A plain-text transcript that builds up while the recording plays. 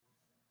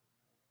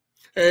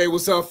Hey,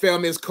 what's up,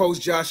 family? It's Coach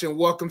Josh, and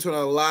welcome to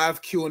another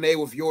live Q&A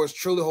with yours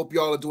truly. Hope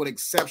you all are doing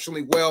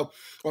exceptionally well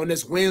on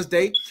this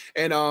Wednesday,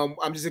 and I'm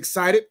just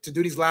excited to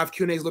do these live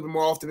Q&As a little bit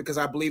more often because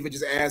I believe it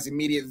just adds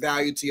immediate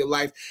value to your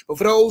life. But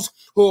for those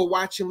who are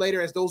watching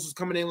later, as those who's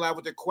coming in live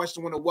with their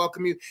question, I want to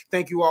welcome you.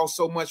 Thank you all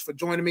so much for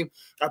joining me.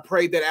 I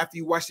pray that after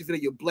you watch the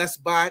video, you're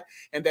blessed by it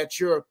and that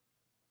you're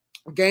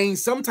gain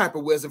some type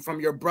of wisdom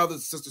from your brothers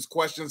and sisters'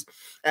 questions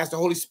as the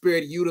Holy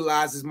Spirit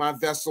utilizes my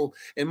vessel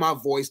and my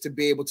voice to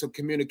be able to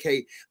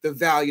communicate the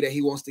value that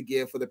he wants to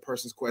give for the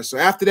person's question.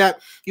 So after that,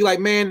 you like,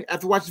 man,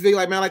 after watching the video,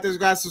 like, man, I like this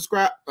guy's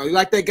subscribe. You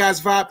like that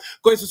guy's vibe?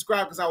 Go ahead and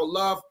subscribe because I would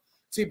love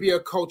to be a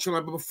coach.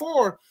 But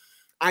before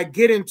I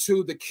get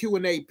into the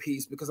Q&A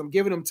piece, because I'm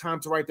giving them time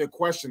to write their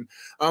question,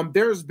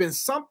 there's been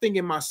something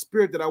in my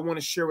spirit that I want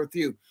to share with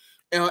you.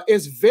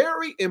 It's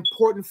very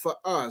important for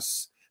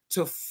us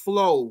to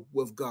flow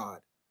with God.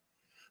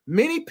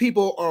 Many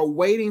people are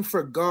waiting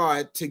for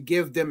God to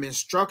give them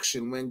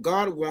instruction when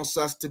God wants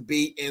us to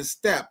be in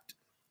step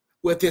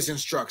with his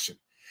instruction.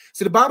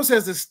 So the Bible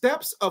says the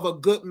steps of a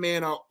good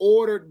man are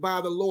ordered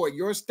by the Lord.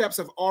 Your steps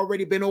have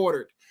already been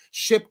ordered,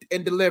 shipped,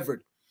 and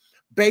delivered.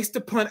 Based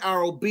upon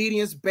our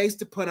obedience,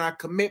 based upon our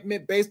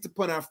commitment, based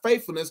upon our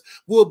faithfulness,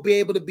 we'll be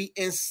able to be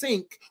in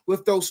sync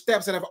with those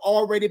steps that have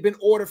already been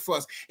ordered for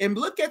us. And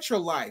look at your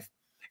life.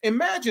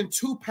 Imagine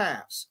two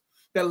paths.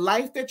 The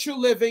life that you're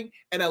living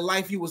and a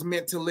life you was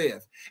meant to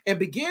live, and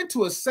begin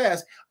to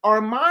assess, are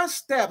my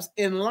steps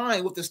in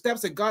line with the steps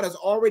that God has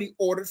already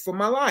ordered for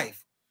my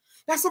life?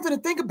 That's something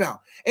to think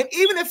about. And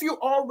even if you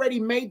already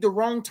made the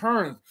wrong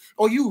turn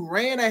or you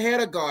ran ahead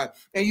of God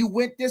and you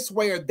went this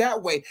way or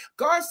that way,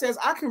 God says,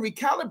 I can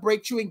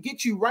recalibrate you and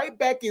get you right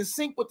back in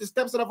sync with the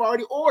steps that I've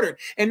already ordered.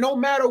 And no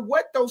matter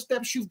what those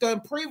steps you've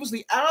done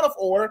previously out of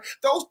order,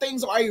 those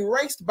things are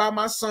erased by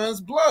my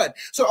son's blood.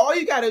 So all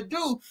you got to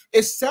do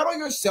is settle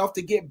yourself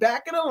to get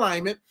back in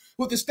alignment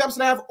with the steps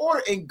that I have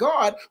ordered, and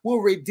God will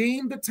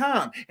redeem the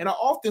time. And I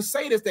often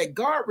say this, that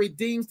God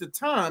redeems the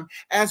time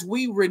as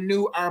we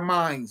renew our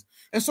minds.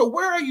 And so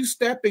where are you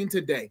stepping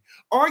today?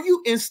 Are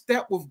you in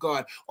step with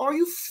God? Are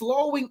you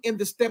flowing in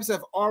the steps that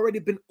have already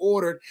been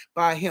ordered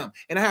by him?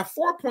 And I have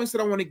 4 points that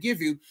I want to give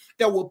you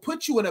that will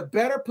put you in a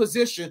better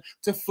position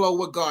to flow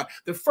with God.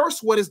 The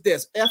first one is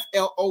this,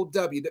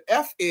 F-L-O-W. The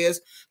F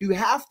is you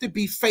have to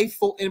be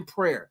faithful in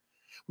prayer.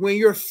 When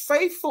you're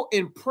faithful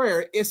in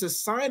prayer, it's a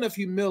sign of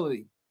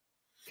humility.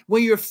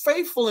 When you're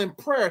faithful in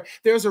prayer,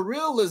 there's a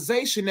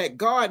realization that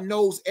God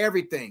knows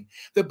everything.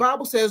 The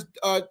Bible says,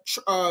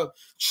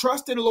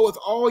 trust in the Lord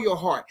with all your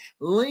heart.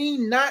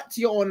 Lean not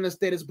to your own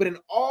understanding, but in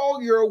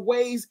all your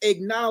ways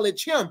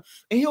acknowledge him,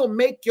 and he'll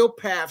make your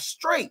path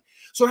straight.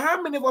 So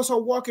how many of us are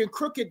walking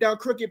crooked down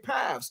crooked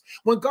paths?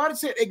 When God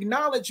said,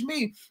 acknowledge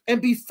me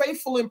and be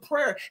faithful in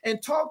prayer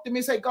and talk to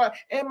me, say, God,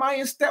 am I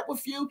in step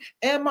with you?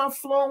 Am I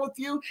flowing with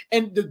you?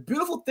 And the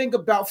beautiful thing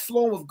about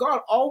flowing with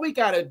God, all we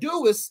got to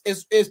do is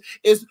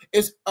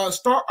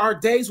start our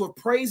days with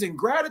praise and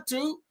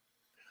gratitude,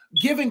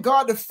 giving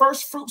God the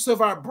first fruits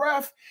of our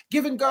breath,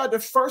 giving God the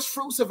first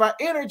fruits of our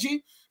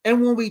energy.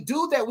 And when we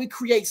do that, we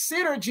create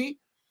synergy,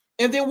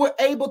 and then we're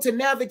able to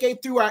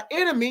navigate through our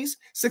enemies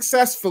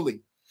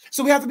successfully.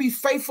 So we have to be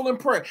faithful in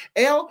prayer.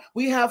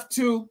 We have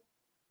to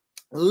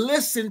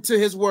listen to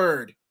his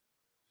word.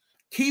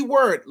 Key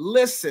word,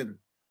 listen.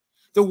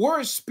 The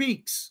word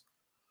speaks.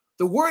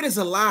 The word is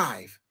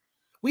alive.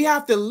 We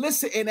have to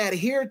listen and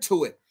adhere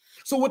to it.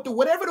 So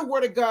whatever the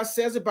word of God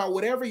says about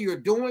whatever you're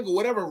doing or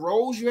whatever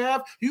roles you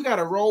have, you got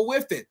to roll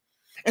with it.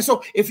 And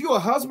so if you're a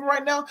husband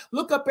right now,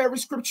 look up every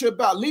scripture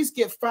about, at least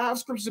get 5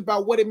 scriptures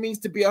about what it means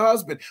to be a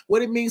husband,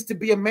 what it means to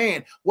be a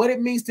man, what it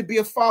means to be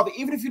a father.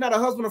 Even if you're not a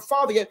husband or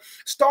father yet,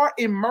 start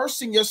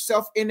immersing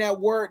yourself in that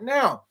word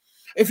now.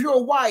 If you're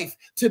a wife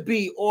to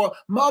be, or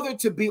mother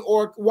to be,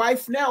 or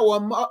wife now, or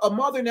a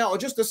mother now, or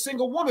just a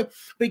single woman,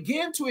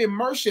 begin to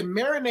immerse and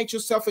marinate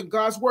yourself in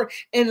God's word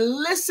and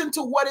listen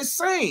to what it's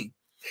saying.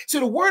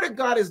 So the word of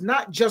God is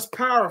not just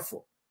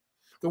powerful.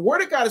 The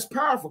word of God is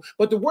powerful,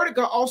 but the word of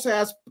God also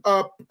has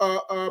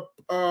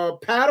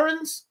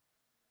patterns.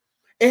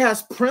 It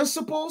has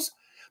principles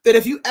that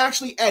if you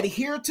actually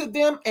adhere to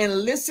them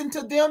and listen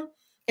to them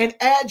and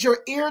add your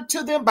ear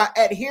to them by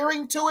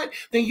adhering to it,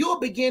 then you'll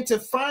begin to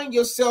find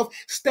yourself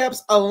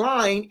steps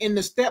aligned in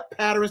the step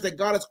patterns that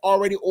God has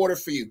already ordered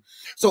for you.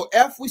 So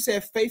F, we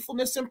said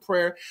faithfulness in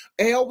prayer.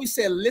 L, we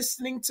said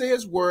listening to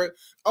his word.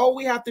 O,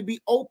 we have to be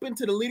open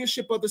to the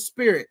leadership of the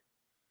Spirit.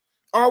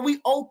 Are we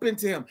open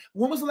to him?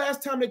 When was the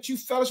last time that you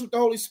fellowshiped with the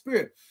Holy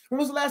Spirit? When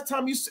was the last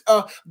time you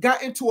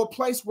got into a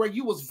place where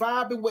you was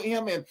vibing with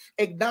him and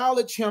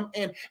acknowledge him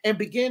and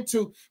begin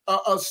to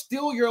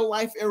steal your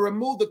life and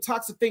remove the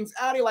toxic things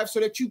out of your life so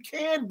that you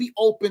can be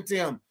open to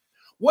him?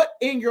 What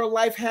in your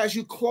life has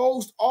you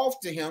closed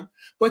off to him,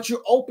 but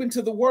you're open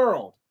to the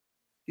world?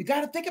 You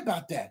got to think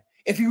about that.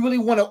 If you really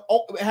want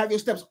to have your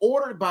steps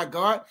ordered by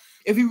God,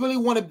 if you really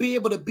want to be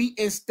able to be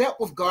in step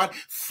with God,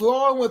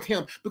 flowing with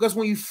him, because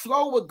when you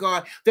flow with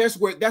God, that's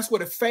where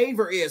the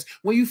favor is.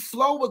 When you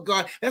flow with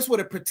God, that's where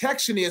the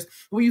protection is.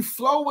 When you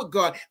flow with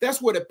God,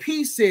 that's where the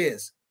peace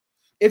is.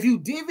 If you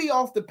deviate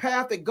off the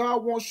path that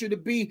God wants you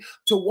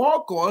to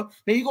walk on,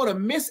 then you're going to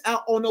miss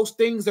out on those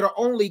things that are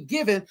only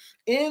given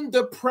in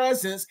the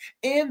presence,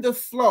 in the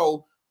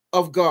flow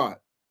of God.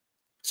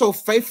 So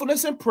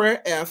faithfulness in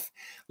prayer, F,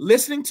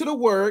 listening to the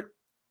word,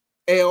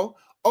 L,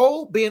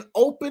 O, being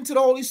open to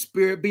the Holy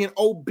Spirit, being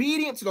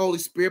obedient to the Holy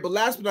Spirit, but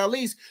last but not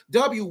least,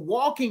 W,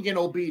 walking in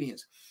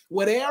obedience.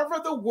 Whatever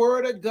the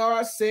word of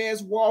God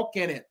says, walk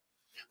in it.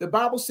 The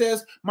Bible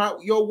says,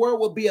 your word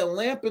will be a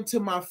lamp unto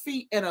my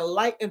feet and a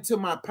light unto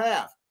my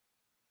path.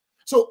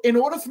 So in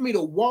order for me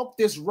to walk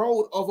this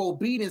road of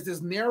obedience,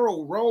 this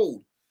narrow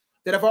road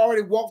that I've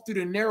already walked through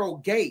the narrow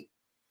gate,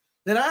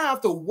 then I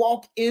have to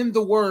walk in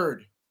the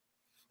word.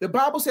 The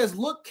Bible says,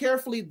 look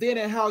carefully then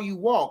at how you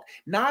walk,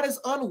 not as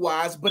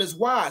unwise, but as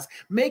wise,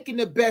 making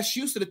the best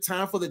use of the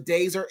time, for the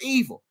days are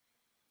evil.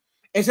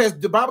 It says,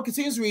 the Bible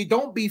continues to read,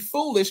 don't be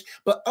foolish,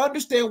 but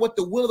understand what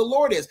the will of the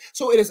Lord is.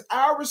 So it is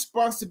our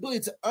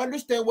responsibility to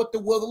understand what the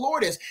will of the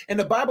Lord is. And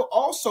the Bible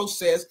also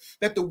says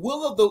that the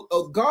will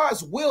of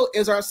God's will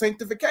is our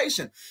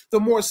sanctification. The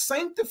more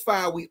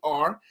sanctified we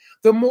are,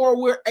 the more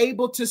we're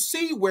able to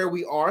see where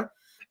we are.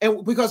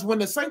 And because when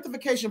the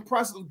sanctification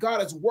process of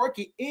God is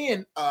working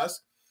in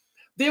us,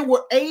 then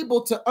we're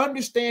able to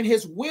understand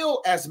his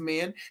will as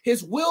men,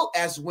 his will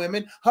as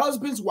women,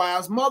 husbands,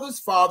 wives, mothers,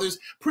 fathers,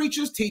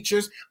 preachers,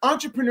 teachers,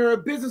 entrepreneur,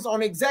 business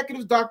owners,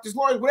 executives, doctors,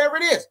 lawyers, whatever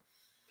it is.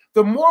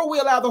 The more we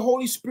allow the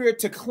Holy Spirit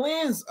to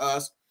cleanse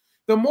us,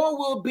 the more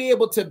we'll be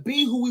able to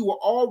be who we were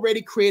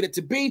already created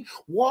to be,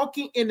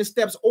 walking in the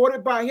steps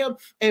ordered by him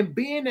and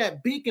being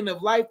that beacon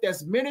of life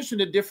that's ministering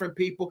to different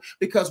people,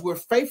 because we're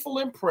faithful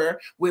in prayer,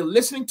 we're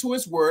listening to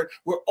his word,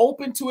 we're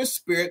open to his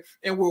spirit,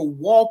 and we're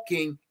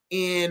walking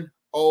in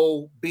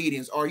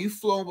obedience. Are you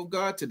flowing with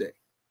God today?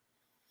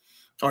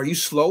 Are you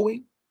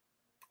slowing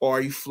or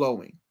are you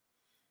flowing?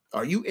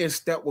 Are you in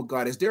step with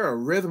God? Is there a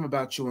rhythm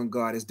about you and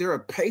God? Is there a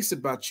pace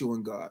about you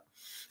and God?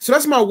 So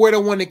that's my word I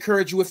want to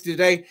encourage you with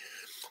today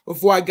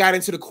before I got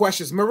into the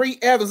questions. Marie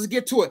Evans, let's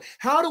get to it.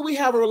 How do we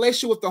have a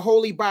relationship with the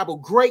Holy Bible?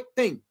 Great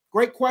thing.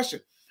 Great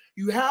question.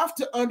 You have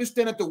to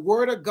understand that the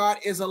word of God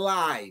is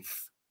alive.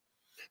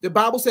 The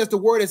Bible says the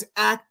word is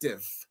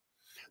active.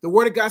 The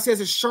word of God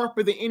says it's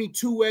sharper than any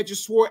two-edged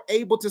sword,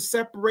 able to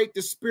separate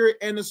the spirit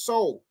and the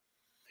soul.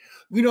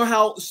 You know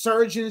how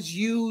surgeons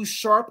use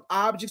sharp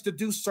objects to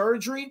do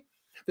surgery?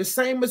 The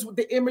same as with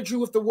the imagery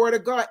with the word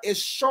of God is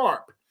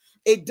sharp.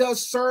 It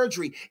does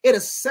surgery.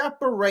 It'll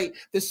separate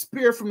the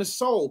spirit from the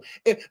soul.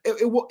 It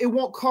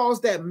won't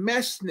cause that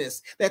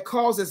meshness that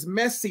causes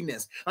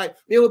messiness. Like,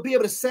 it will be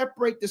able to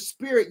separate the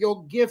spirit,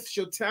 your gifts,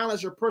 your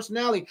talents, your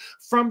personality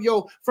from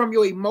your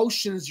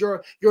emotions,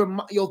 your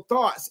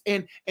thoughts,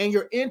 and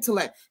your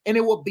intellect. And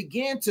it will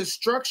begin to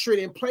structure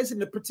it and place it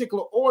in a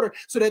particular order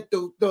so that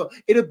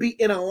it'll be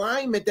in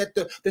alignment, that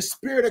the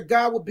spirit of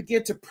God will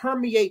begin to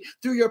permeate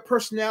through your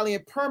personality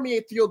and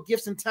permeate through your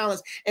gifts and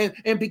talents,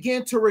 and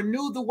begin to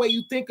renew the way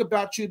you think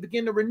about you,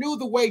 begin to renew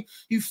the way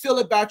you feel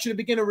about you, to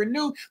begin to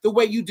renew the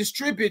way you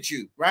distribute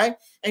you, right?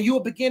 And you will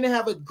begin to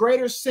have a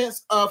greater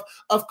sense of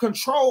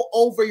control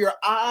over your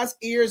eyes,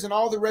 ears, and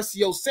all the rest of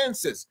your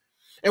senses.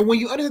 And when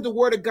you understand the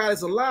word of God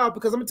is alive,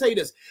 because I'm going to tell you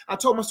this, I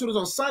told my students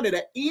on Sunday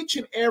that each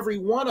and every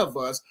one of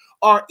us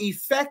are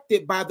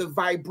affected by the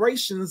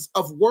vibrations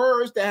of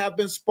words that have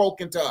been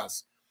spoken to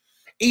us.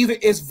 Either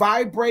it's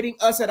vibrating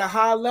us at a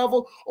high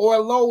level or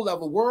a low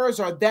level.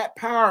 Words are that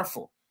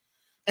powerful.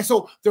 And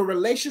so the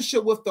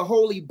relationship with the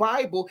Holy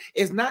Bible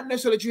is not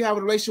necessarily that you have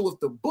a relationship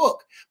with the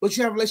book, but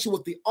you have a relationship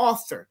with the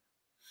author.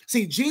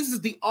 See, Jesus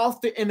is the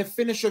author and the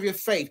finisher of your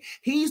faith.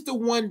 He's the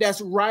one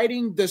that's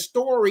writing the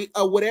story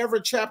of whatever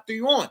chapter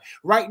you're on.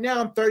 Right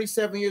now, I'm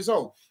 37 years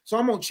old. So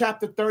I'm on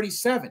chapter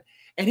 37.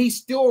 And he's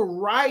still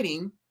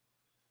writing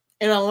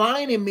and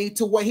aligning me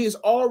to what he's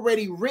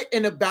already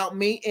written about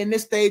me in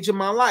this stage of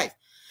my life.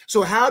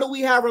 So how do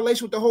we have a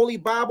relation with the Holy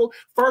Bible?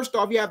 First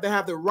off, you have to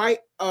have the right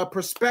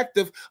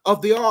perspective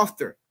of the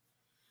author.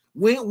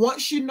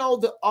 Once you know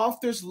the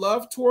author's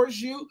love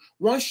towards you,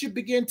 once you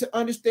begin to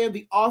understand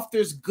the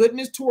author's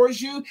goodness towards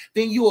you,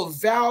 then you will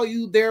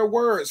value their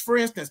words. For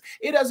instance,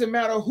 it doesn't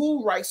matter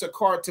who writes a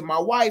card to my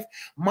wife.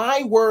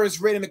 My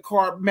words written in the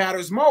card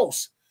matters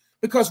most,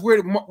 because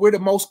we're the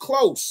most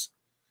close.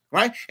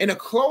 Right? And the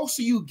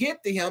closer you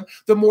get to him,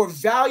 the more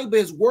valuable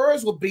his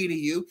words will be to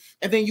you.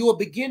 And then you will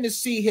begin to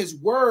see his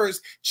words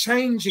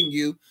changing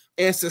you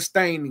and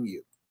sustaining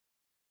you.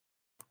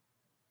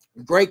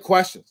 Great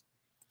questions.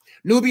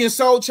 Nubian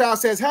Soul Child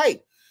says,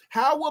 hey,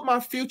 how would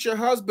my future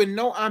husband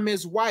know I'm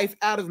his wife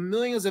out of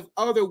millions of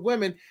other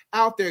women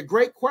out there?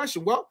 Great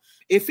question. Well,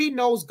 if he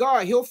knows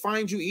God, he'll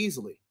find you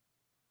easily.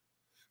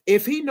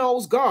 If he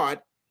knows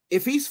God,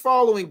 if he's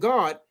following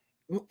God,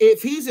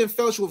 if he's in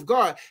fellowship with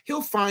God,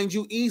 he'll find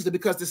you easily,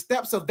 because the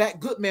steps of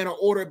that good man are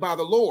ordered by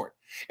the Lord.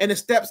 And the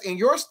steps in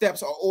your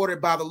steps are ordered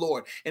by the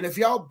Lord. And if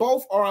y'all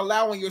both are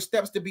allowing your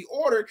steps to be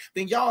ordered,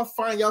 then y'all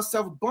find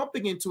yourself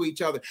bumping into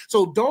each other.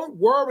 So don't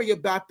worry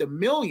about the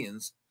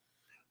millions.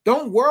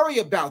 Don't worry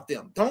about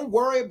them. Don't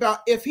worry about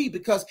if he,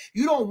 because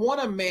you don't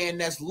want a man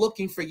that's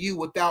looking for you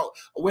without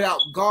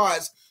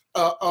God's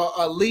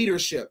a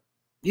leadership.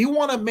 You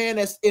want a man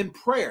that's in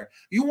prayer.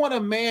 You want a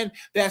man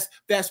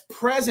that's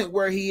present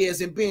where he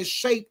is and being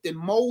shaped and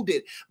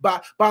molded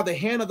by the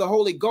hand of the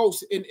Holy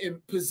Ghost and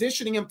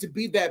positioning him to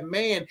be that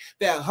man,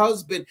 that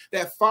husband,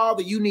 that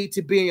father you need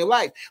to be in your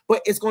life.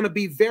 But it's going to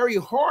be very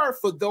hard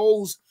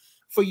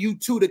for you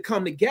two to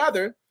come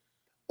together,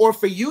 or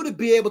for you to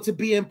be able to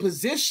be in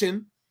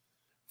position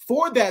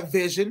for that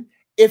vision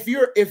if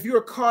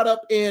you're caught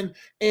up in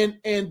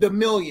the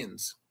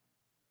millions.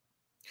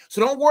 So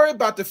don't worry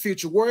about the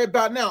future. Worry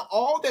about now.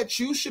 All that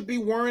you should be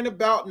worrying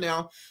about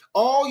now,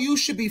 all you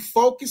should be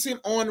focusing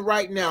on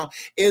right now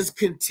is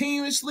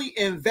continuously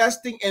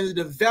investing in the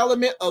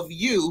development of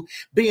you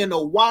being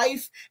the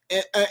wife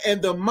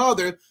and the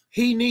mother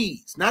he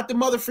needs. Not the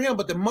mother for him,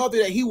 but the mother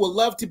that he would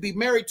love to be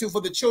married to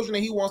for the children that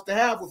he wants to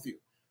have with you.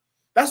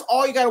 That's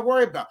all you got to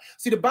worry about.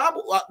 See, the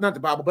Bible, not the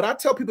Bible, but I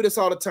tell people this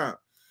all the time.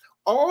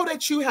 All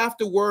that you have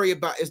to worry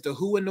about is the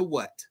who and the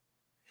what.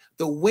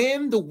 The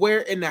when, the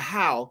where, and the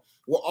how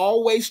will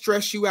always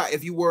stress you out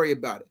if you worry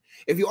about it.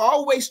 If you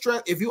always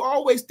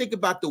think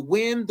about the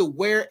when, the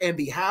where, and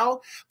the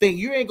how, then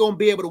you ain't going to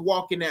be able to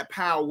walk in that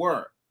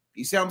power.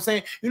 You see what I'm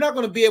saying? You're not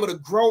going to be able to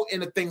grow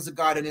in the things of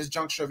God in this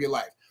juncture of your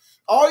life.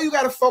 All you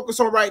got to focus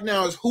on right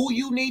now is who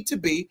you need to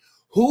be,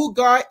 who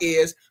God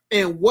is,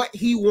 and what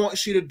he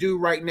wants you to do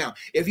right now.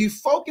 If you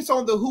focus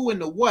on the who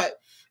and the what,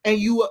 and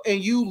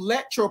you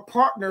let your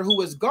partner,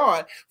 who is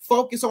God,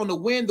 focus on the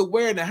when, the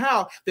where, and the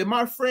how, then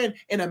my friend,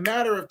 in a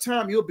matter of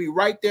time, you'll be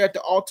right there at the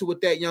altar with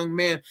that young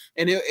man,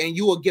 and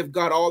you will give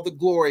God all the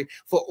glory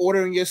for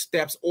ordering his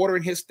steps,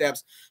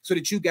 so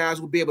that you guys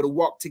will be able to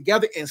walk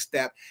together in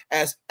step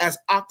as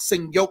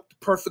oxen yoked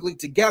perfectly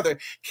together,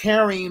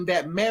 carrying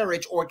that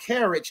marriage or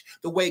carriage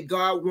the way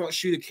God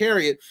wants you to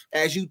carry it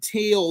as you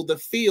till the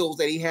fields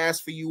that he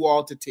has for you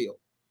all to till.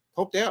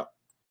 Hope that.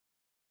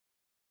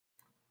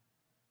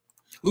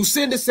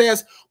 Lucinda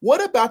says,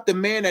 what about the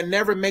man that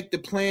never make the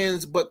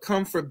plans but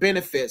come for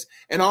benefits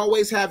and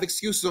always have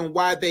excuses on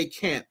why they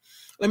can't?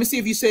 Let me see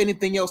if you say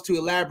anything else to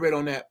elaborate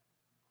on that.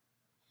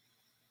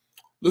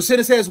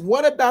 Lucinda says,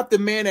 what about the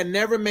man that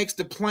never makes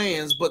the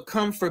plans but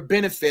come for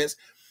benefits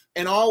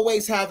and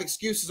always have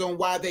excuses on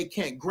why they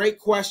can't? Great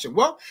question.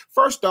 Well,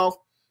 first off,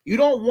 you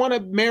don't want to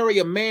marry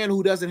a man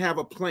who doesn't have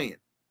a plan.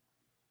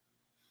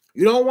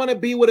 You don't want to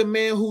be with a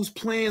man whose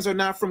plans are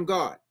not from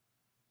God.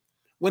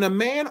 When a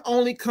man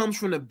only comes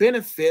from the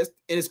benefits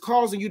and is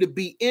causing you to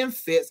be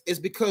unfit, it's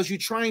because you're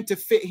trying to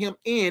fit him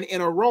in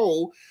a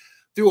role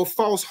through a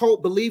false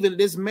hope, believing that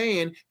this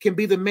man can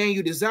be the man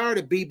you desire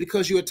to be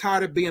because you're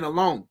tired of being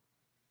alone.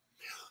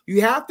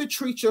 You have to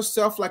treat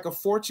yourself like a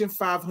Fortune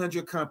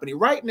 500 company.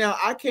 Right now,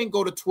 I can't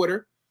go to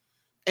Twitter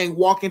and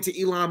walk into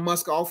Elon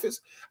Musk's office.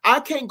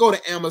 I can't go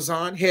to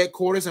Amazon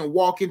headquarters and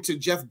walk into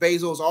Jeff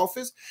Bezos'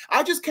 office.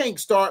 I just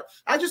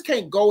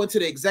can't go into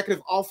the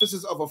executive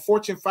offices of a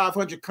Fortune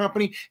 500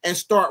 company and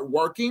start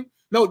working.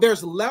 No,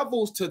 there's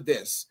levels to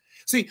this.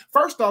 See,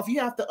 first off, you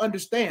have to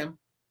understand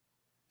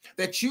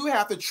that you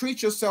have to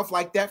treat yourself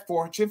like that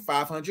Fortune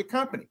 500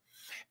 company.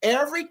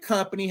 Every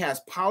company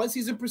has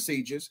policies and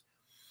procedures.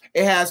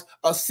 It has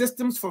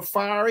systems for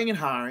firing and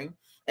hiring.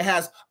 It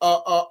has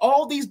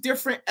all these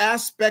different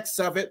aspects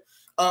of it,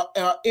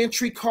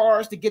 entry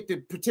cards to get to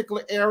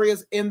particular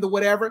areas in the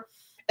whatever.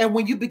 And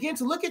when you begin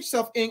to look at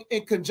yourself in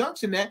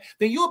conjunction that,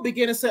 then you'll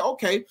begin to say,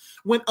 okay,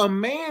 when a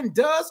man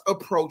does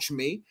approach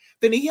me,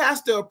 then he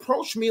has to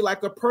approach me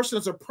like a person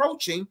is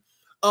approaching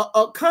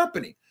a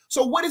company.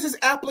 So what does his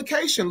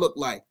application look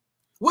like?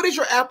 What does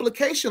your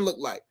application look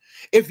like?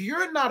 If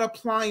you're not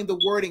applying the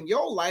word in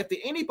your life, then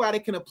anybody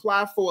can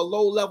apply for a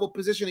low-level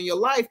position in your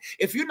life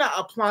if you're not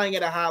applying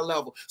at a high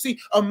level. See,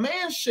 a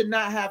man should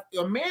not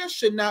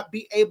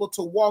be able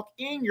to walk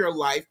in your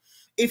life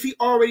if he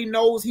already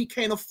knows he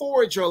can't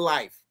afford your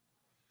life.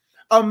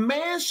 A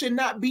man should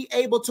not be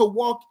able to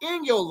walk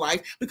in your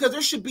life because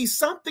there should be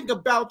something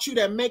about you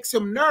that makes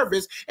him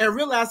nervous and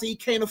realize that he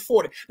can't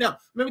afford it. Now,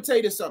 let me tell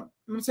you this.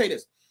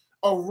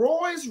 A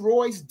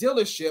Rolls-Royce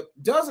dealership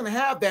doesn't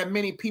have that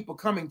many people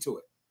coming to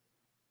it.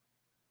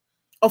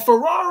 A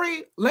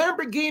Ferrari,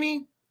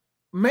 Lamborghini,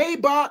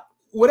 Maybach,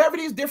 whatever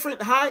these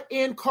different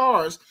high-end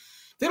cars,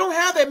 they don't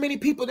have that many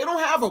people. They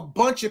don't have a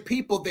bunch of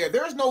people there.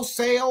 There's no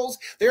sales.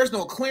 There's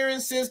no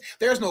clearances.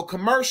 There's no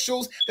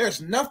commercials.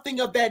 There's nothing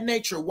of that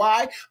nature.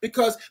 Why?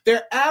 Because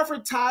their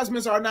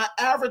advertisements are not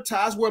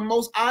advertised where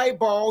most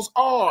eyeballs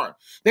are.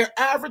 Their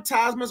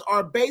advertisements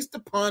are based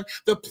upon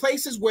the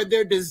places where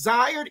their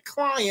desired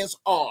clients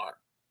are.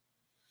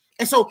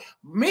 And so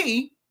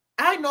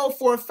I know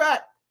for a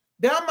fact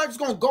that I'm not just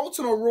going to go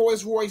to the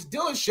Rolls-Royce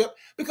dealership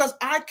because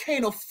I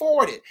can't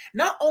afford it.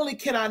 Not only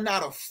can I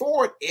not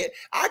afford it,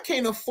 I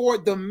can't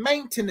afford the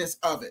maintenance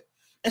of it.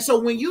 And so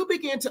when you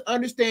begin to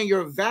understand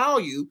your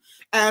value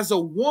as a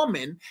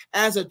woman,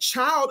 as a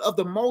child of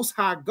the Most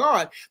High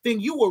God, then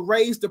you will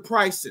raise the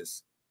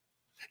prices.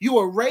 You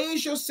will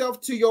raise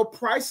yourself to your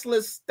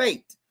priceless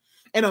state.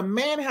 And a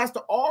man has to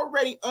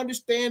already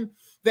understand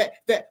that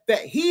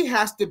he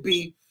has to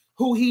be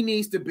who he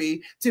needs to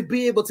be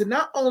able to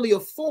not only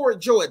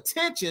afford your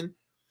attention,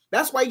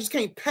 That's why you just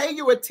can't pay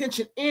your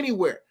attention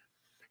anywhere.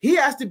 He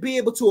has to be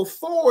able to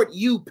afford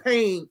you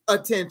paying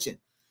attention.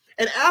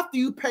 And after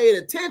you paid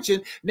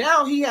attention,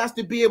 now he has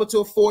to be able to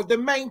afford the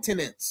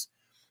maintenance.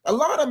 A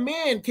lot of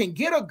men can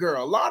get a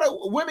girl, a lot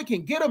of women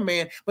can get a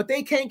man, but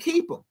they can't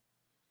keep him.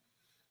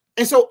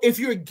 And so if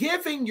you're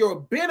giving your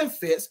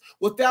benefits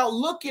without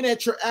looking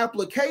at your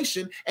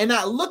application and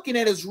not looking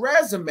at his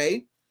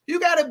resume, you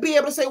got to be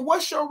able to say,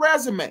 what's your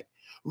resume?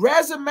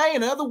 Resume,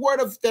 another word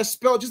of that's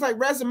spelled just like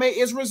resume,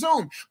 is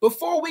resume.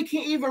 Before we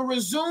can even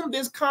resume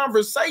this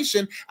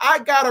conversation, I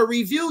got to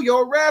review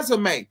your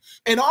resume.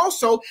 And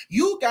also,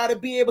 you got to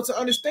be able to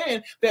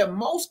understand that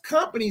most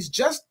companies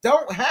just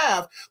don't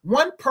have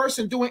one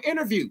person doing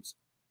interviews.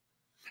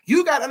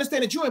 You got to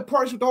understand that you're in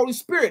partnership with the Holy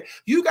Spirit.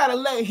 You got to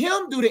let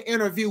him do the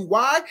interview.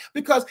 Why?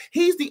 Because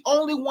he's the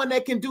only one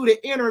that can do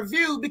the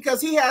interview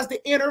because he has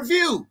the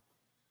interview.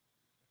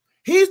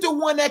 He's the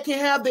one that can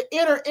have the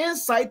inner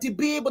insight to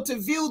be able to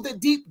view the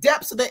deep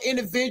depths of the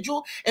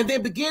individual and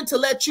then begin to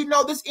let you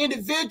know this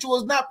individual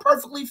is not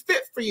perfectly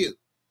fit for you.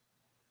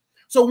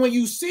 So when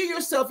you see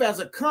yourself as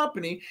a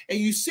company and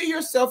you see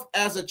yourself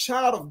as a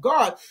child of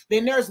God,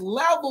 then there's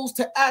levels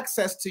to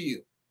access to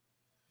you.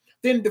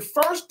 Then the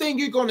first thing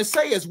you're going to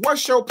say is,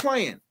 what's your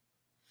plan?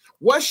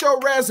 What's your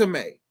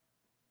resume?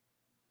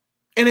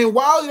 And then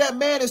while that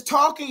man is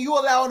talking, you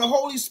allowing the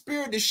Holy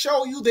Spirit to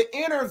show you the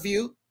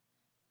interview.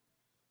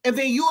 And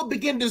then you will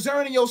begin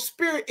discerning your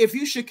spirit if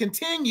you should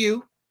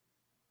continue.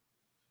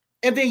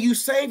 And then you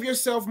save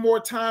yourself more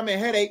time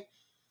and headache,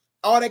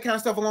 all that kind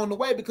of stuff along the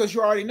way, because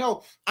you already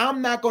know I'm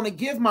not going to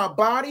give my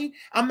body.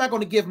 I'm not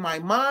going to give my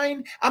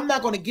mind. I'm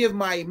not going to give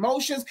my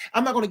emotions.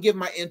 I'm not going to give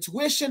my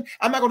intuition.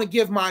 I'm not going to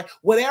give my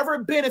whatever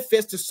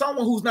benefits to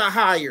someone who's not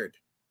hired.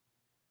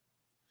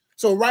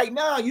 So right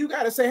now you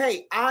got to say,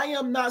 hey, I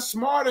am not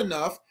smart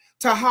enough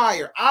to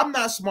hire. I'm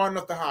not smart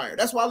enough to hire.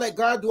 That's why I let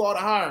God do all the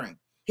hiring.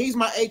 He's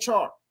my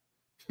HR.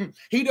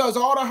 He does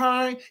all the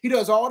hiring. He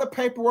does all the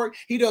paperwork.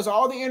 He does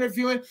all the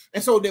interviewing.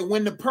 And so that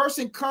when the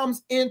person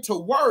comes into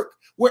work,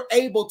 we're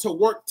able to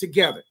work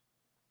together.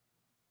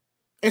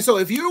 And so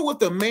if you're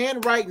with a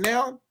man right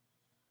now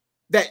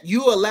that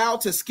you allow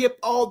to skip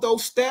all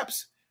those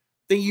steps,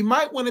 then you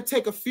might want to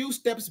take a few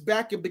steps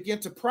back and begin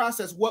to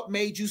process what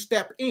made you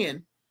step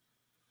in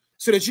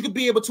so that you can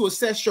be able to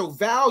assess your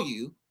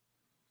value.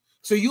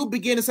 So you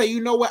begin to say,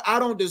 you know what, I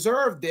don't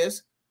deserve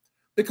this,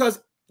 because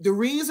the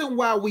reason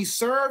why we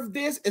serve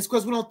this is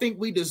because we don't think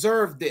we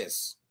deserve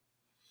this.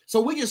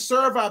 So we just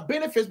serve our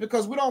benefits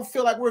because we don't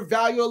feel like we're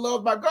valued or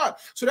loved by God.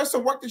 So that's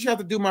some work that you have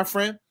to do, my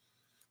friend.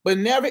 But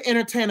never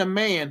entertain a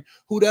man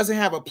who doesn't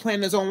have a plan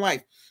in his own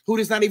life, who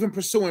is not even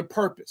pursuing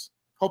purpose.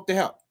 Hope to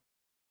help.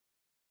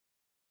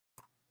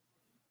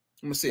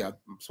 Let me see. I'm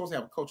supposed to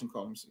have a coaching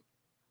call. Let me see.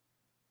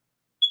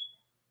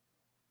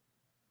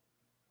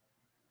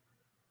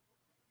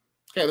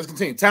 Okay, let's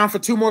continue. Time for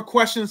 2 more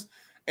questions,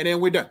 and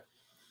then we're done.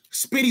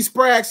 Speedy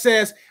Sprague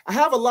says, I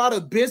have a lot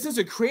of business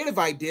or creative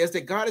ideas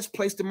that God has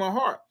placed in my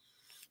heart,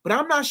 but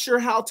I'm not sure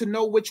how to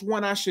know which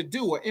one I should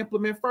do or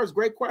implement first.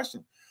 Great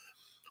question.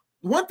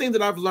 One thing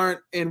that I've learned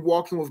in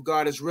walking with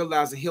God is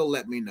realizing he'll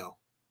let me know.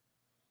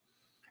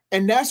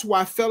 And that's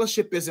why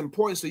fellowship is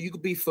important, so you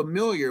can be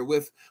familiar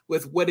with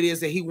what it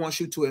is that he wants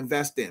you to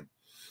invest in.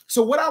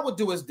 So what I would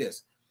do is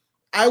this.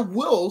 I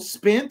will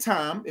spend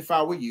time, if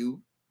I were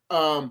you,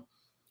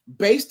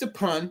 based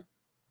upon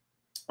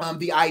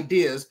the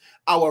ideas.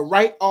 I will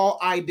write all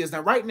ideas.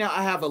 Now, right now,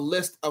 I have a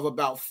list of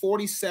about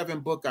 47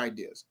 book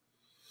ideas.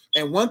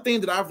 And one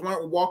thing that I've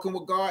learned walking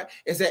with God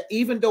is that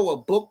even though a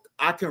book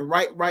I can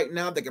write right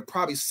now that could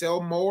probably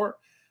sell more,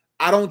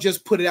 I don't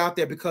just put it out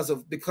there because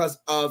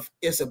of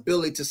its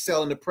ability to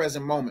sell in the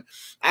present moment.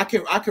 I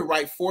could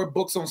write 4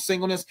 books on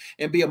singleness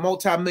and be a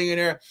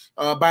multimillionaire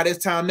by this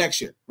time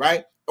next year,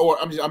 right? Or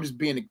I'm just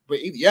being, but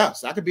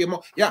yes, I could be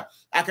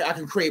I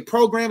can create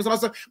programs and all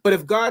that stuff. But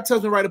if God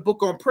tells me to write a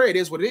book on prayer, it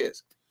is what it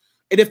is.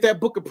 And if that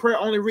book of prayer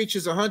only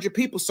reaches 100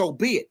 people, so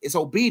be it. It's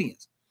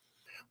obedience.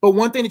 But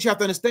one thing that you have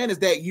to understand is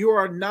that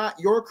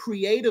your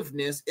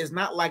creativeness is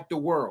not like the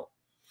world.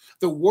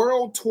 The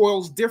world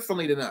toils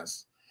differently than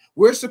us.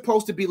 We're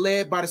supposed to be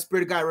led by the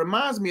Spirit of God. It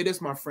reminds me of this,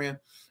 my friend.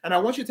 And I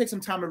want you to take some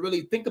time to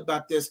really think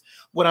about this,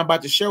 what I'm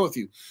about to share with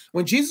you.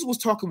 When Jesus was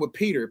talking with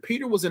Peter,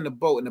 Peter was in the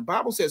boat, and the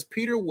Bible says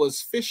Peter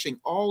was fishing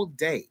all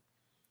day.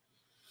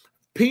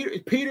 Peter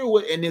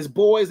and his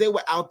boys, they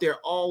were out there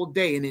all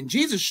day. And then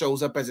Jesus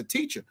shows up as a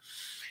teacher.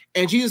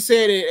 And Jesus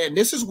said, and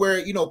this is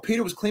where,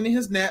 Peter was cleaning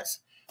his nets.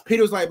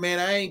 Peter was like, man,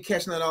 I ain't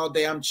catching that all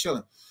day. I'm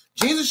chilling.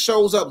 Jesus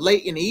shows up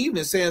late in the evening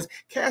and says,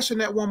 cast your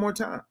net one more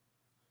time.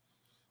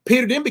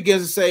 Peter then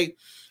begins to say,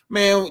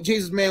 man,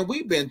 Jesus, man,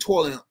 we've been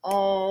toiling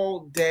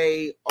all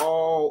day,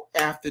 all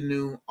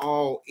afternoon,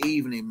 all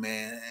evening,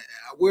 man.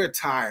 We're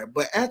tired.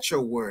 But at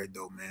your word,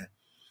 though, man.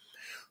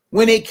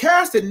 When they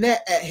cast the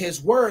net at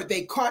his word,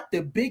 they caught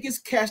the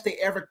biggest catch they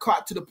ever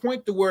caught, to the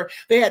point to where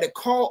they had to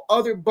call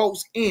other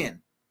boats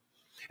in.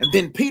 And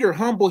then Peter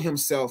humbled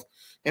himself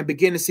and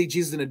began to see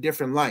Jesus in a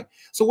different light.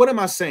 So what am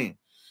I saying?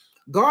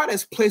 God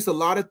has placed a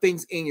lot of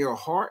things in your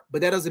heart,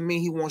 but that doesn't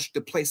mean he wants you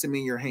to place them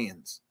in your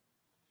hands.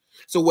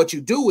 So what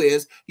you do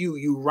is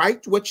you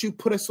write what you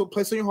place on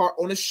your heart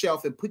on a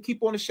shelf and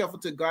keep on the shelf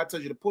until God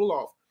tells you to pull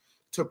off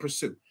to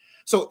pursue.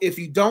 So if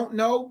you don't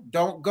know,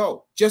 don't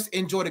go. Just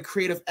enjoy the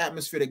creative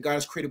atmosphere that God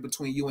has created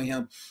between you and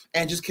him,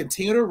 and just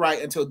continue to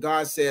write until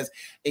God says,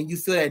 and you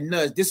feel that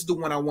nudge, this is the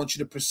one I want you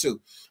to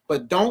pursue.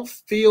 But don't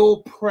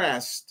feel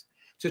pressed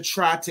to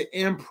try to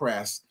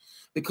impress,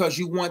 because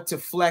you want to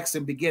flex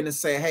and begin to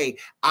say, hey,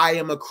 I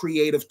am a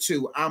creative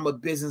too. I'm a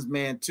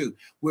businessman too.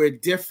 We're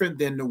different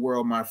than the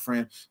world, my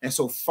friend. And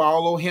so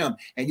follow him,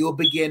 and you'll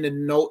begin to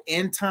know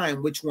in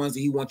time which ones that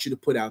he wants you to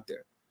put out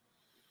there.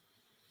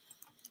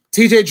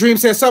 TJ Dream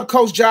says, "Sup,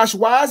 Coach Josh,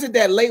 why is it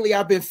that lately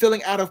I've been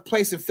feeling out of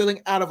place and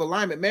feeling out of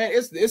alignment?" Man,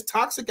 it's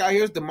toxic out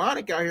here. It's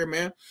demonic out here,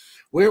 man.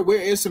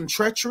 We're in some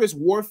treacherous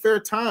warfare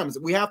times.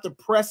 We have to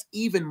press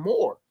even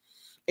more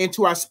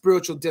into our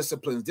spiritual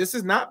disciplines. This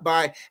is not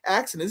by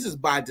accident. This is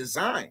by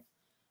design.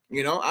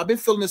 You know, I've been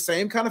feeling the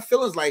same kind of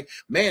feelings. Like,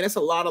 man, it's a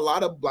lot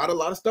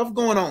of stuff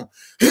going on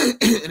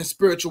in the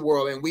spiritual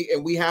world, and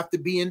we have to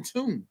be in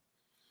tune.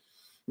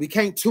 We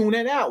can't tune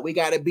it out. We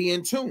got to be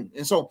in tune.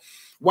 And so,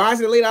 why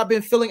is it late? I've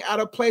been feeling out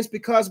of place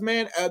because,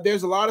 man,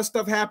 there's a lot of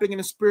stuff happening in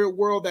the spirit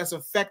world that's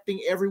affecting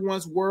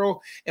everyone's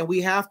world. And we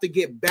have to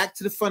get back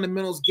to the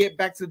fundamentals, get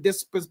back to the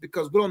disciplines,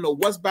 because we don't know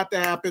what's about to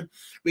happen.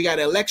 We got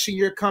an election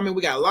year coming.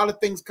 We got a lot of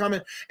things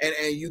coming.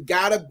 And you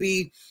got to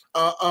be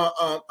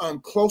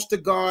close to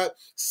God,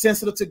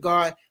 sensitive to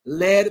God,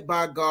 led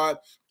by God,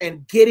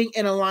 and getting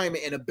in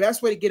alignment. And the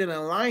best way to get in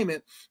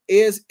alignment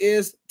is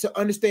to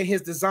understand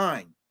his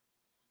design.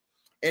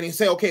 And he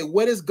say, okay,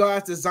 what is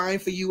God's design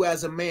for you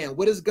as a man?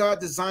 What is God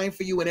designed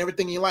for you in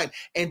everything in your life?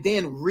 And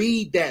then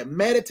read that,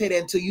 meditate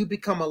until you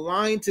become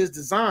aligned to his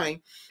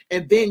design.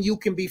 And then you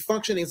can be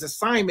functioning as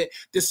assignment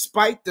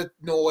despite the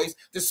noise,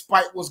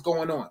 despite what's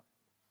going on.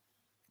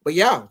 But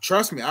yeah,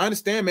 trust me, I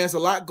understand, man. There's a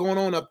lot going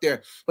on up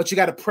there, but you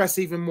got to press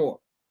even more.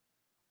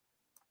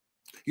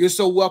 You're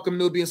so welcome,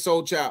 Nubian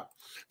Soul Child.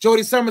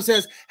 Jody Summer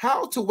says,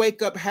 how to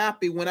wake up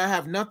happy when I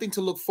have nothing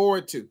to look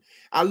forward to.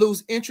 I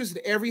lose interest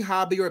in every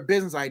hobby or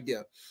business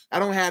idea. I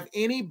don't have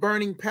any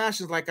burning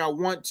passions like I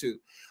want to.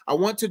 I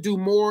want to do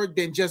more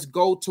than just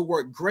go to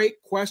work.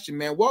 Great question,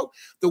 man. Well,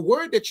 the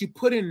word that you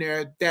put in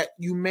there that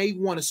you may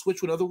want to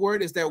switch with another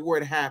word is that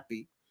word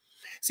happy.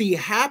 See,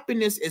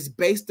 happiness is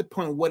based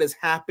upon what is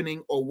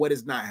happening or what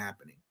is not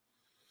happening.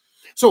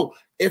 So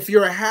if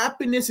your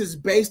happiness is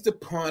based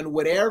upon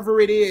whatever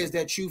it is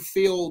that you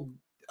feel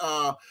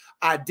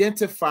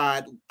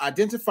identifying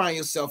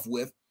yourself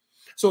with.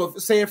 So if,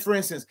 say, for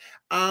instance,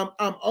 I'm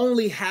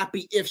only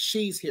happy if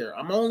she's here.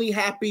 I'm only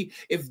happy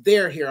if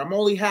they're here. I'm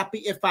only happy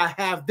if I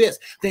have this.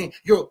 Then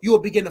you'll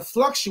begin to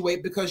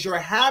fluctuate because your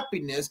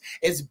happiness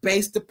is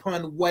based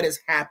upon what is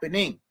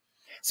happening.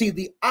 See,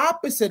 the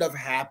opposite of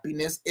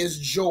happiness is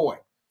joy.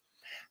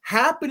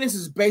 Happiness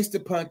is based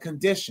upon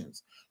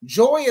conditions.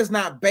 Joy is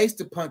not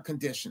based upon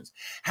conditions.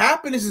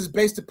 Happiness is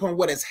based upon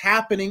what is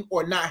happening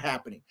or not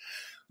happening.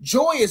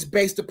 Joy is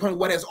based upon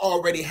what has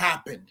already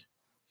happened,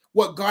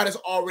 what God has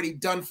already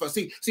done for us.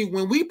 See,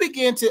 when we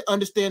begin to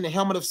understand the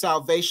helmet of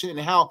salvation and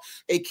how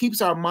it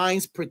keeps our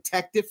minds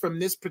protected from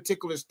this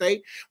particular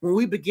state, when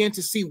we begin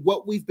to see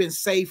what we've been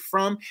saved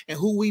from and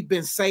who we've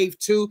been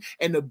saved to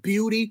and the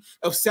beauty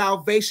of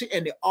salvation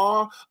and the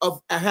awe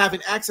of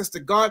having access to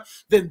God,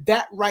 then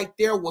that right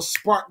there will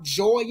spark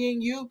joy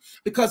in you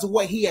because of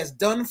what he has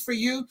done for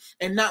you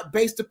and not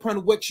based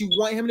upon what you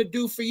want him to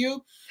do for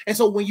you. And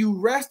so when you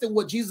rest in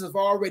what Jesus has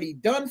already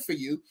done for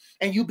you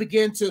and you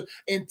begin to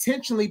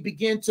intentionally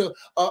begin to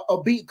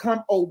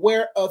become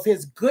aware of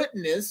his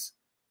goodness,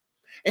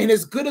 and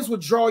his goodness will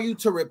draw you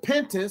to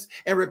repentance,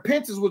 and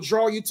repentance will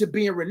draw you to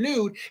being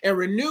renewed, and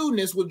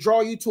renewedness will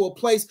draw you to a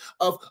place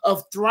of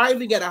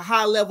thriving at a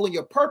high level in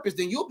your purpose,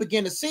 then you'll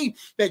begin to see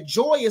that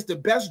joy is the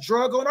best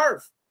drug on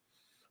earth.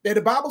 That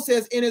the Bible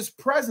says in his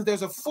presence,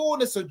 there's a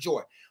fullness of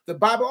joy. The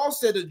Bible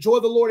also said the joy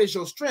of the Lord is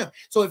your strength.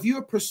 So if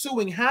you're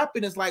pursuing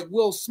happiness like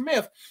Will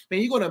Smith, then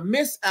you're going to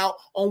miss out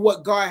on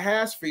what God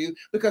has for you,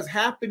 because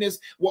happiness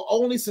will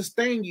only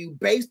sustain you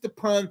based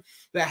upon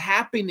the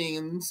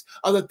happenings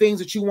of the things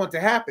that you want to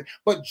happen.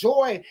 But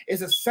joy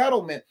is a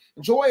settlement.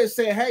 Joy is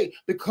saying, hey,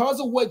 because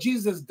of what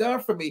Jesus has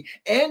done for me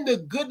and the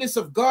goodness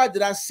of God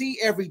that I see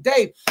every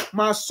day,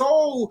 my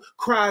soul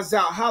cries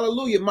out,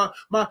 hallelujah.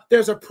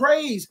 There's a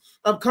praise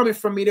coming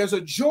from me. There's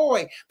a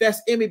joy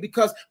that's in me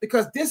because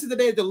this is the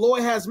day the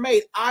Lord has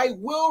made. I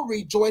will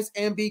rejoice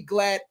and be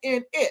glad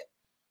in it.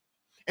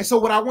 And so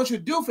what I want you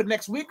to do for the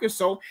next week or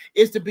so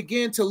is to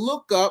begin to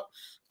look up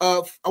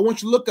I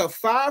want you to look up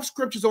 5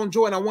 scriptures on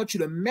joy, and I want you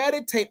to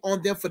meditate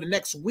on them for the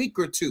next week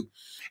or two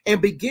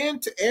and begin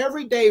to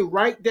every day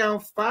write down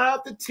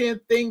 5 to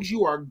 10 things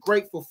you are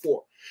grateful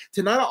for.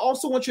 Tonight, I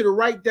also want you to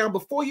write down,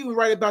 before you even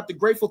write about the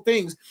grateful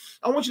things,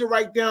 I want you to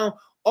write down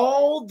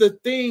all the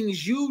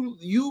things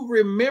you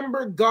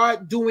remember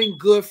God doing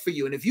good for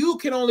you. And if you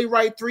can only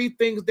write 3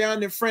 things down,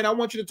 then friend, I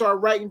want you to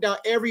start writing down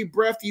every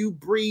breath you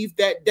breathe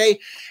that day,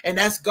 and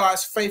that's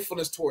God's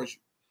faithfulness towards you.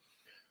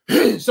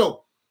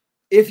 So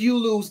if you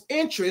lose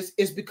interest,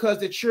 it's because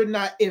that you're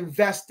not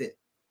invested.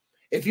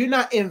 If you're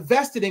not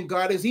invested in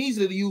God, it's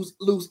easy to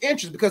lose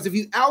interest, because if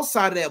you're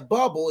outside of that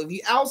bubble, if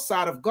you're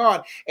outside of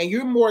God and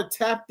you're more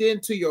tapped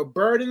into your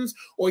burdens,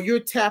 or you're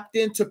tapped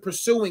into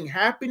pursuing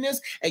happiness,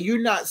 and you're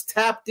not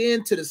tapped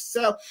into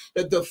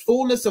the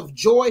fullness of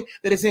joy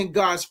that is in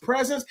God's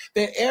presence,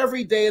 then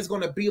every day is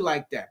going to be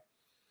like that.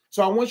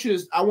 So I want you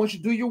to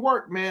do your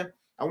work, man.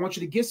 I want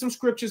you to get some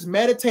scriptures,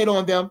 meditate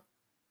on them,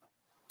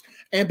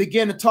 and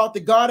begin to talk to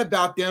God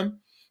about them.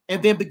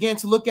 And then begin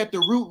to look at the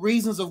root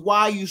reasons of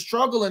why you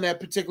struggle in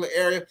that particular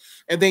area.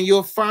 And then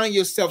you'll find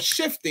yourself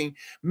shifting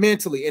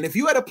mentally. And if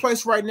you're at a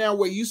place right now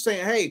where you're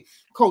saying, hey,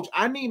 coach,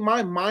 I need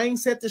my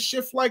mindset to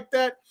shift like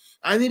that.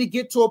 I need to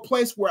get to a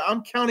place where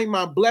I'm counting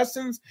my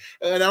blessings,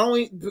 and not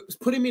only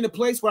putting me in a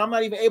place where I'm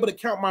not even able to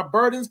count my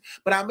burdens,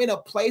 but I'm in a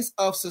place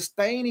of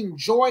sustaining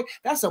joy.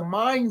 That's a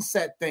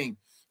mindset thing.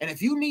 And if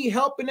you need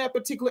help in that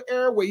particular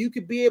area where you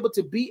could be able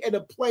to be at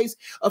a place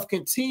of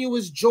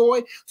continuous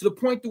joy to the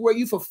point to where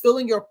you're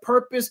fulfilling your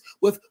purpose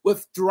with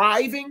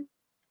thriving,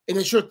 and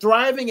that you're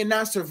thriving and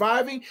not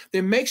surviving,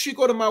 then make sure you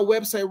go to my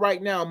website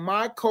right now,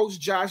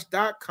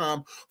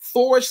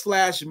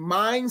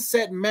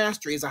 mycoachjosh.com/mindset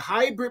mastery. It's a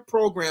hybrid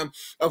program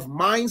of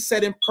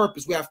mindset and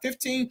purpose. We have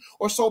 15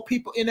 or so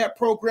people in that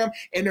program,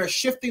 and they're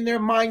shifting their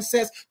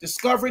mindsets,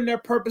 discovering their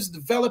purpose,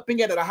 developing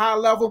it at a high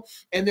level,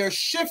 and they're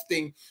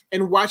shifting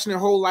and watching their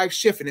whole life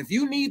shift. And if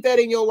you need that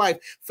in your life,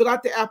 fill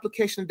out the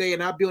application today,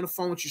 and I'll be on the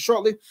phone with you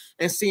shortly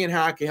and seeing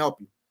how I can help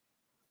you.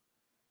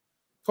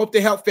 Hope they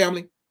help,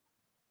 family.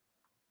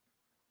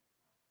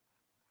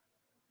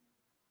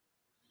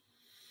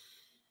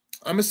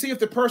 I'm going to see if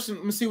the person,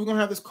 let me see, we're going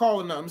to have this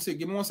call or not. Let me see.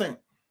 Give me 1 second.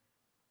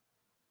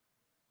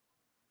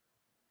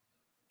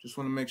 Just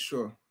want to make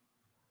sure.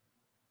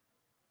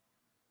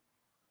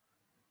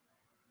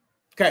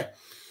 Okay.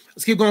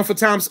 Let's keep going for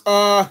times.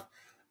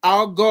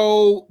 I'll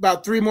go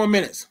about 3 more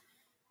minutes.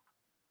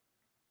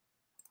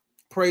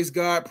 Praise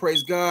God.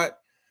 Praise God.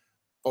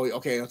 Oh,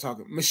 okay. I'm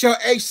talking. Michelle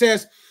H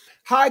says,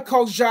 hi,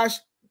 Coach Josh.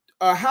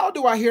 How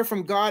do I hear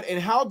from God,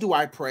 and how do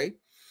I pray?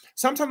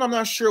 Sometimes I'm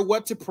not sure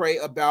what to pray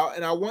about,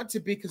 and I want to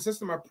be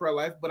consistent in my prayer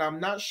life, but I'm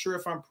not sure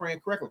if I'm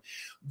praying correctly.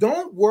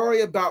 Don't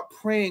worry about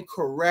praying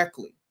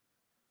correctly,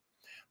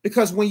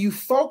 because when you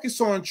focus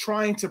on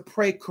trying to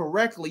pray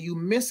correctly, you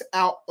miss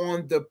out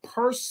on the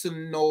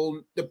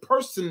personness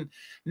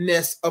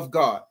of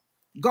God.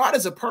 God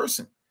is a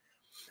person.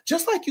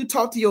 Just like you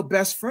talk to your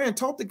best friend,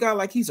 talk to God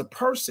like he's a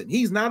person.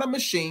 He's not a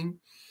machine.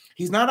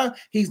 He's not a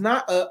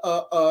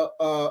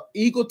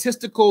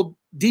egotistical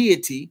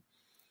deity.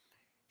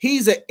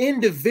 He's an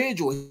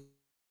individual.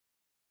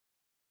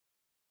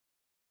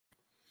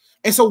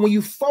 And so when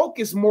you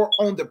focus more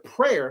on the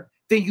prayer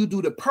than you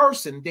do the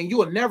person, then you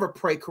will never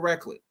pray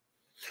correctly.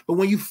 But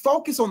when you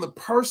focus on the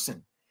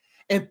person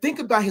and think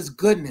about his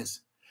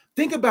goodness,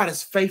 think about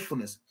his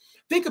faithfulness,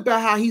 think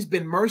about how he's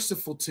been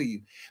merciful to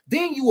you,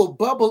 then you will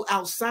bubble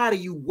outside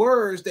of you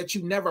words that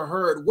you never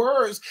heard,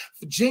 words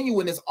for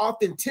genuineness,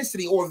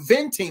 authenticity, or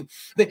venting,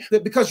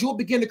 because you'll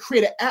begin to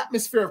create an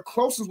atmosphere of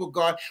closeness with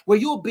God where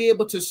you'll be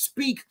able to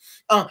speak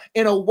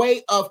in a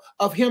way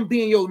of him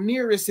being your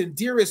nearest and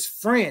dearest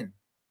friend.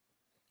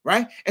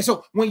 Right? And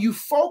so when you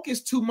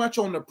focus too much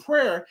on the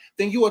prayer,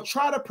 then you will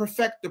try to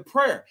perfect the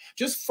prayer.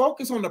 Just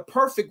focus on the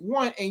perfect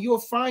one, and you'll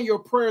find your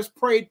prayers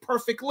prayed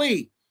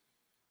perfectly.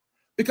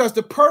 Because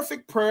the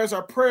perfect prayers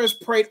are prayers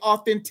prayed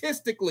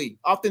authentically,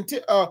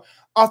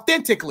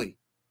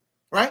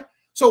 right?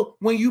 So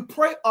when you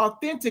pray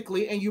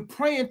authentically and you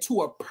pray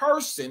into a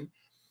person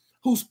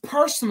who's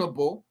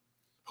personable,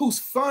 who's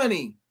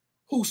funny,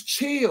 who's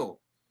chill,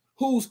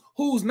 who's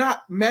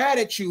not mad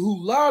at you,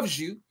 who loves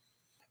you,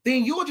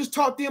 then you'll just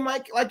talk to him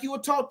like you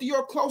would talk to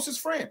your closest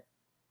friend.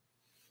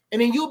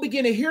 And then you'll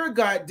begin to hear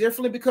God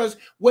differently, because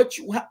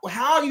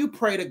how you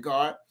pray to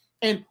God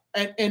and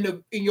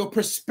in your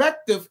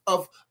perspective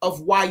of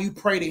why you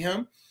pray to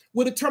him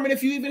will determine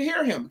if you even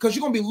hear him, because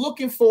you're going to be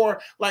looking for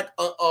like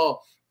a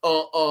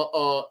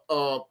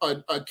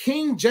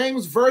King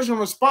James version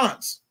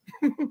response.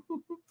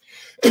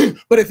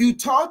 But if you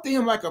talk to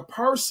him like a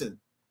person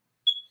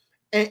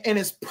and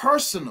it's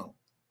personal,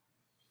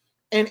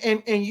 and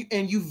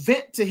you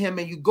vent to him,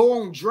 and you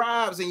go on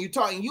drives and you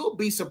talk, and you'll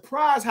be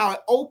surprised how it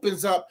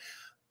opens up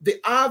the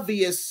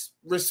obvious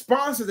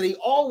responses that he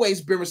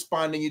always been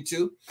responding you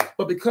to.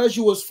 But because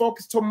you was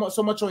focused so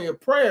much on your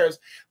prayers,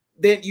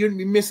 then you'd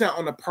be missing out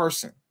on the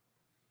person.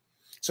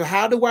 So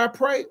how do I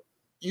pray?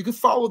 You can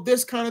follow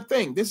this kind of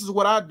thing. This is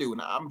what I do.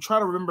 And I'm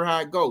trying to remember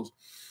how it goes.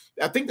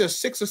 I think there's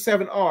 6 or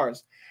 7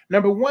 R's.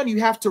 Number 1,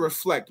 you have to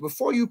reflect.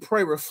 Before you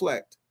pray,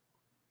 reflect.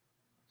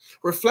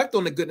 Reflect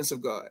on the goodness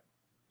of God.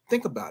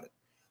 Think about it.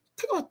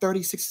 Take about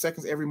 36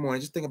 seconds every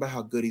morning. Just think about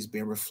how good he's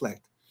been. Reflect.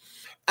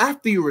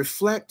 After you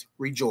reflect,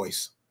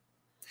 rejoice.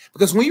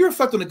 Because when you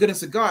reflect on the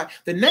goodness of God,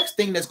 the next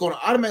thing that's going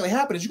to automatically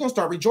happen is you're going to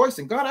start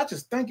rejoicing. God, I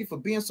just thank you for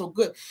being so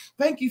good.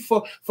 Thank you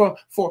for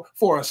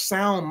a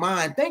sound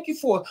mind. Thank you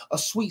for a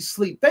sweet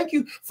sleep. Thank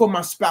you for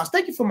my spouse.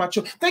 Thank you for my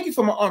children. Thank you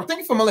for my arm.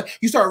 Thank you for my leg.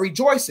 You start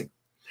rejoicing.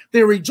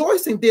 Then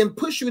rejoicing then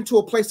push you into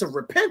a place of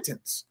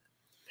repentance.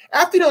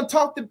 After you done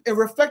talked and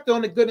reflected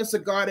on the goodness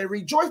of God and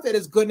rejoice at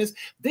his goodness,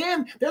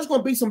 then there's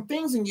going to be some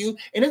things in you,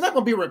 and it's not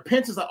going to be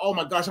repentance like, oh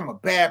my gosh, I'm a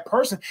bad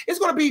person. It's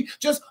going to be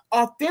just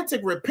authentic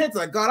repentance.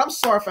 Like, God, I'm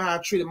sorry for how I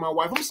treated my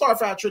wife. I'm sorry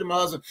for how I treated my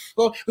husband.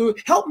 Lord,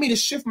 help me to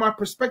shift my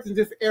perspective in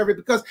this area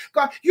because,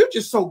 God, you're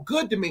just so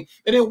good to me.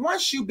 And then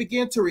once you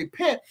begin to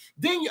repent,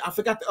 then I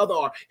forgot the other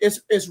R.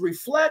 It's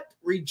reflect,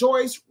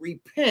 rejoice,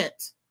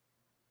 repent.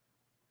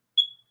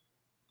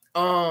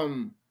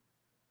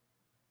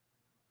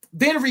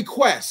 Then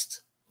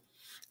request.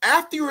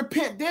 After you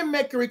repent, then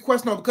make a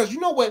request. No, because you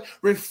know what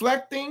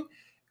reflecting,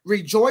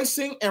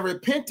 rejoicing, and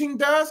repenting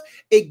does?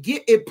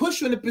 It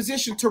puts you in a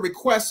position to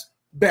request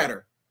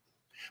better.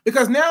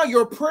 Because now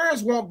your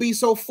prayers won't be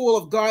so full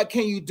of God,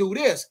 can you do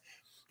this?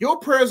 Your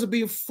prayers will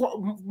be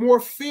more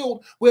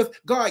filled with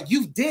God,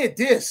 you did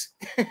this.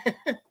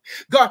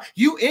 God,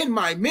 you in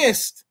my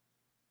midst.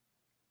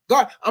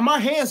 God, my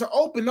hands are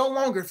open, no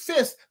longer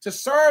fists to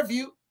serve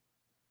you.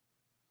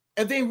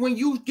 And then when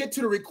you get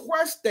to the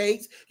request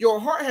stage, your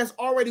heart has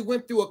already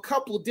went through a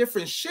couple of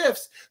different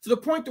shifts to the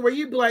point to where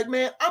you'd be like,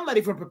 man, I'm not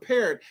even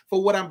prepared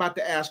for what I'm about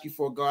to ask you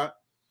for, God.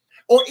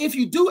 Or if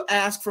you do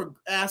ask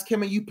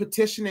him and you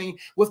petitioning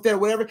with that,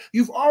 whatever,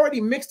 you've already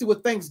mixed it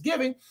with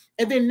thanksgiving.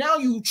 And then now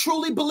you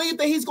truly believe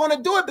that he's going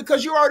to do it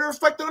because you already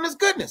reflected on his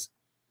goodness.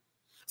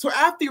 So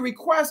after you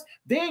request,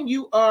 then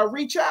you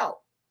reach out.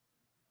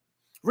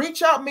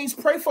 Reach out means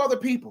pray for other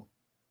people.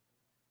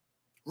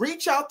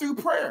 Reach out through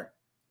prayer.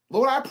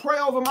 Lord, I pray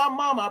over my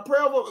mama. I pray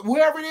over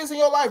whoever it is in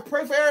your life.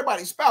 Pray for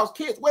everybody, spouse,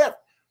 kids, whatever.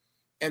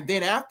 And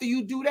then after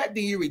you do that,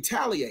 then you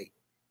retaliate.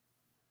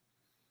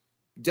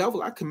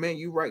 Devil, I command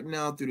you right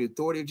now through the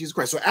authority of Jesus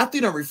Christ. So after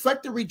you done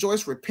reflected,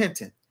 rejoiced,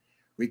 repented,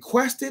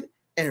 requested,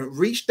 and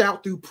reached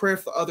out through prayer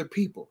for other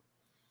people,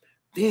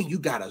 then you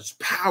got a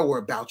power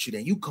about you.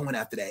 Then you going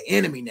after that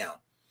enemy now.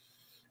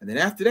 And then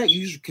after that,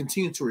 you just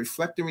continue to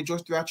reflect and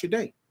rejoice throughout your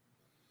day.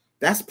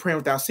 That's praying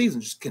without season.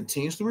 Just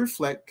continues to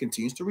reflect,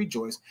 continues to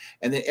rejoice.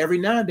 And then every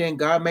now and then,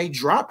 God may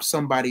drop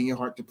somebody in your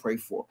heart to pray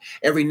for.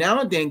 Every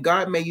now and then,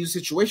 God may use a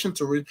situation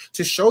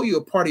to show you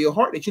a part of your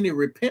heart that you need to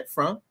repent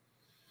from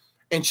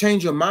and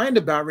change your mind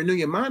about, renew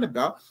your mind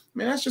about.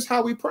 Man, that's just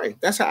how we pray.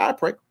 That's how I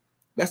pray.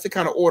 That's the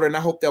kind of order, and I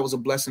hope that was a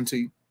blessing to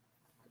you.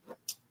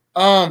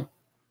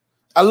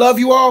 I love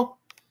you all.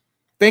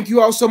 Thank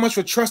you all so much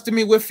for trusting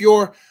me with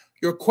your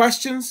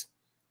questions.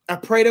 I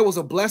pray that was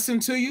a blessing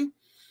to you.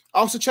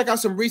 Also, check out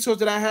some resources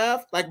that I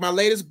have, like my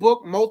latest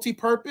book,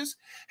 Multi-Purpose,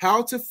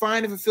 How to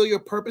Find and Fulfill Your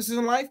Purposes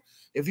in Life.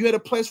 If you're at a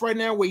place right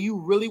now where you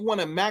really want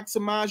to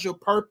maximize your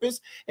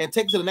purpose and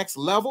take it to the next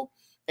level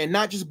and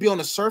not just be on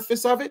the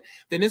surface of it,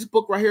 then this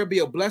book right here will be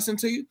a blessing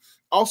to you.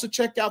 Also,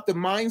 check out the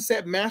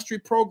Mindset Mastery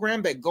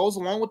Program that goes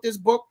along with this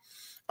book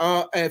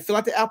and fill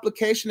out the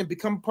application and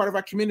become part of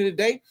our community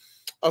today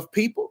of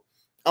people.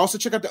 Also,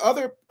 check out the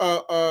other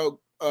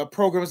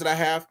programs that I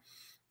have.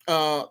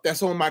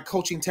 That's on my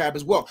coaching tab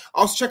as well.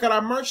 Also, check out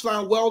our merch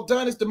line. Well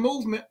Done is the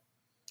movement.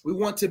 We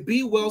want to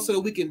be well so that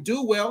we can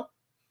do well,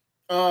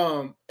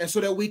 and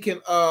so that we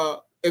can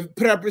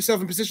put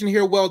ourselves in position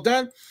here. Well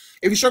done.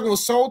 If you're struggling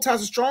with soul ties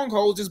and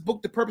strongholds, this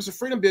book, The Purpose of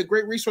Freedom, be a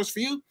great resource for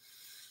you.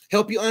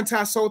 Help you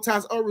untie soul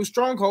ties, uproot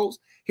strongholds.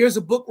 Here's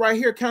a book right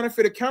here,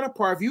 Counterfeit or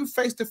Counterpart. If you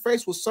face to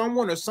face with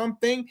someone or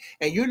something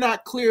and you're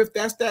not clear if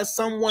that's that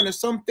someone or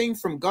something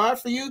from God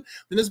for you,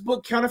 then this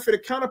book, Counterfeit or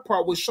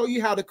Counterpart, will show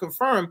you how to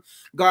confirm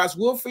God's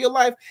will for your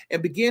life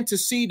and begin to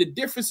see the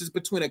differences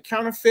between a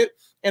counterfeit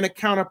and a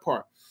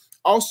counterpart.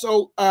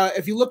 Also,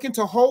 if you're looking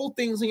to hold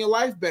things in your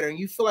life better and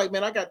you feel like,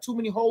 man, I got too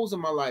many holes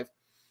in my life,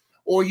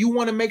 or you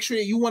want to make sure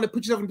that you want to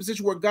put yourself in a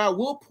position where God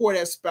will pour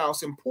that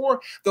spouse and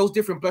pour those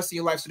different blessings in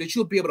your life so that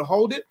you'll be able to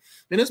hold it,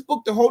 then this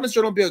book, The Wholeness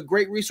Journal, will be a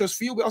great resource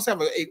for you. We also have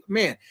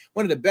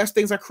one of the best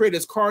things I created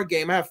is card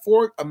game. I have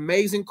 4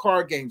 amazing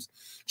card games.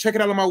 Check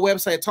it out on my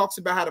website. It talks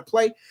about how to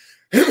play.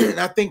 And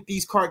I think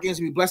these card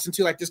games will be blessing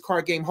to you, like this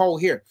card game Whole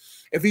here.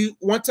 If you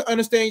want to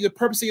understand the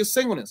purpose of your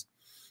singleness,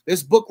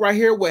 this book right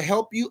here will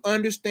help you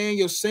understand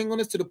your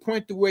singleness to the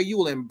point to where you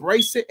will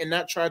embrace it and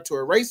not try to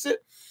erase it.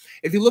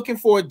 If you're looking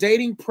for a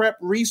dating prep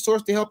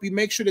resource to help you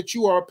make sure that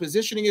you are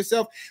positioning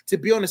yourself to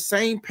be on the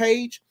same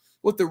page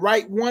with the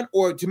right one,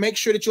 or to make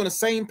sure that you're on the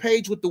same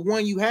page with the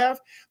one you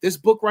have, this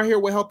book right here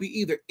will help you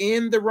either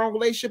end the wrong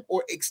relationship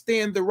or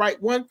extend the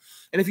right one.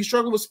 And if you're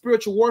struggling with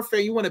spiritual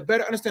warfare, you want to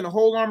better understand the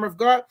whole armor of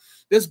God,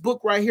 this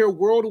book right here,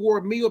 World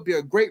War Me, will be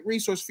a great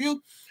resource for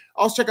you.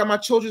 Also, check out my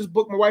children's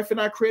book my wife and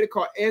I created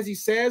called As He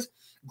Says.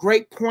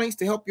 Great points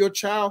to help your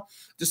child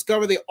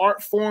discover their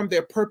art form,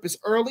 their purpose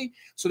early,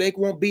 so they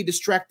won't be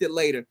distracted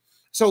later.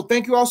 So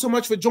thank you all so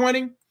much for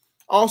joining.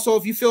 Also,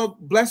 if you feel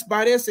blessed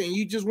by this and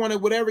you just want to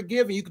whatever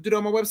give, and you can do it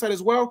on my website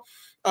as well.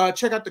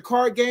 Check out the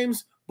card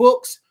games,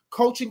 books,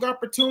 coaching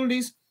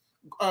opportunities,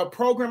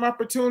 program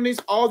opportunities,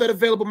 all that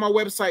available on my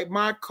website,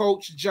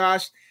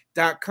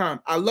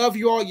 mycoachjosh.com. I love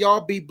you all.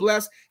 Y'all be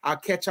blessed. I'll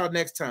catch y'all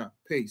next time.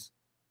 Peace.